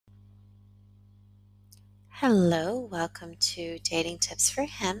Hello, welcome to Dating Tips for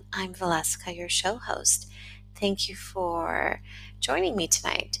Him. I'm Valeska, your show host. Thank you for joining me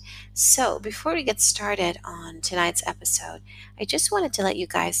tonight. So, before we get started on tonight's episode, I just wanted to let you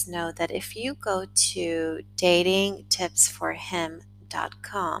guys know that if you go to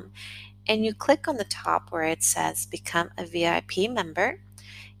datingtipsforhim.com and you click on the top where it says Become a VIP member,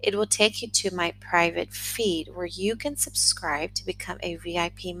 it will take you to my private feed where you can subscribe to become a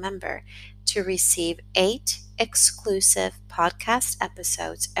VIP member to receive 8 exclusive podcast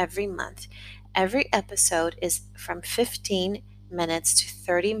episodes every month. Every episode is from 15 minutes to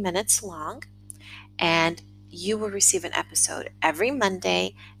 30 minutes long, and you will receive an episode every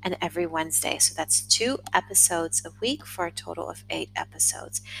Monday and every Wednesday. So that's 2 episodes a week for a total of 8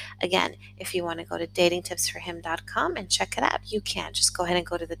 episodes. Again, if you want to go to datingtipsforhim.com and check it out, you can. Just go ahead and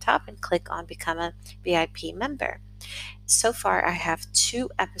go to the top and click on Become a VIP member. So far, I have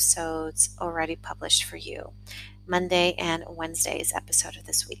 2 episodes already published for you. Monday and Wednesday's episode of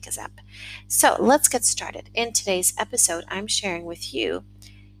this week is up. So let's get started. In today's episode, I'm sharing with you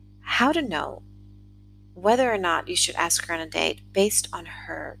how to know whether or not you should ask her on a date based on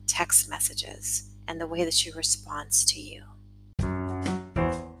her text messages and the way that she responds to you.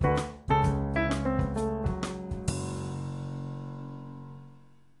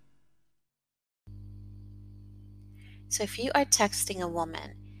 So if you are texting a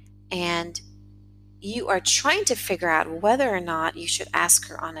woman and you are trying to figure out whether or not you should ask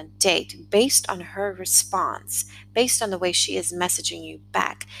her on a date based on her response, based on the way she is messaging you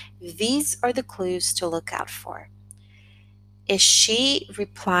back, these are the clues to look out for. Is she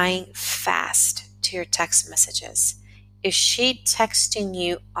replying fast to your text messages? Is she texting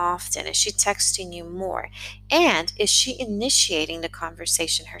you often? Is she texting you more? And is she initiating the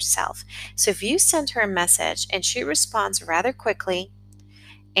conversation herself? So if you send her a message and she responds rather quickly,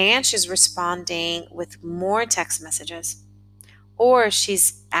 and she's responding with more text messages, or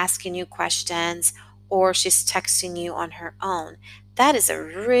she's asking you questions, or she's texting you on her own, that is a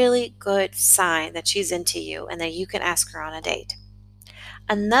really good sign that she's into you and that you can ask her on a date.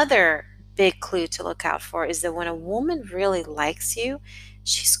 Another big clue to look out for is that when a woman really likes you,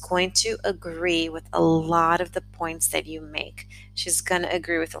 she's going to agree with a lot of the points that you make. She's going to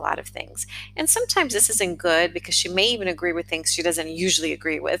agree with a lot of things. And sometimes this isn't good because she may even agree with things she doesn't usually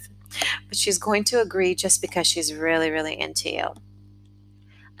agree with. But she's going to agree just because she's really, really into you.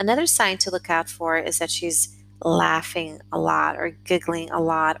 Another sign to look out for is that she's laughing a lot or giggling a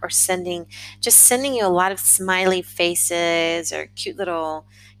lot or sending you a lot of smiley faces or cute little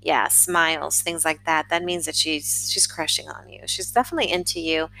smiles, things like that. That means that she's crushing on you. She's definitely into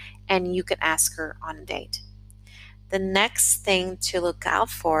you and you can ask her on a date. The next thing to look out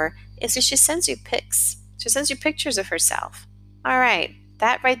for is if she sends you pics. She sends you pictures of herself. All right,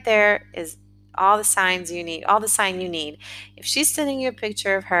 that right there is all the sign you need. If she's sending you a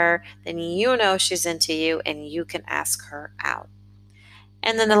picture of her, then you know she's into you and you can ask her out.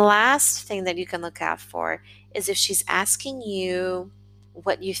 And then the last thing that you can look out for is if she's asking you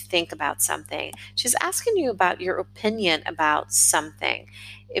what you think about something. She's asking you about your opinion about something.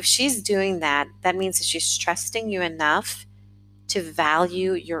 If she's doing that, that means that she's trusting you enough to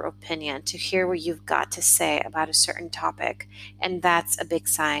value your opinion, to hear what you've got to say about a certain topic. And that's a big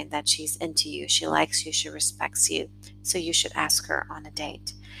sign that she's into you. She likes you, she respects you. So you should ask her on a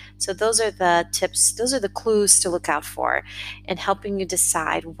date. So those are the tips, those are the clues to look out for in helping you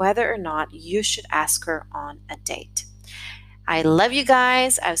decide whether or not you should ask her on a date. I love you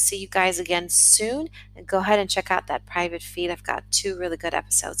guys. I'll see you guys again soon. And go ahead and check out that private feed. I've got 2 really good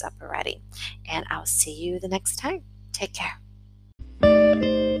episodes up already. And I'll see you the next time. Take care.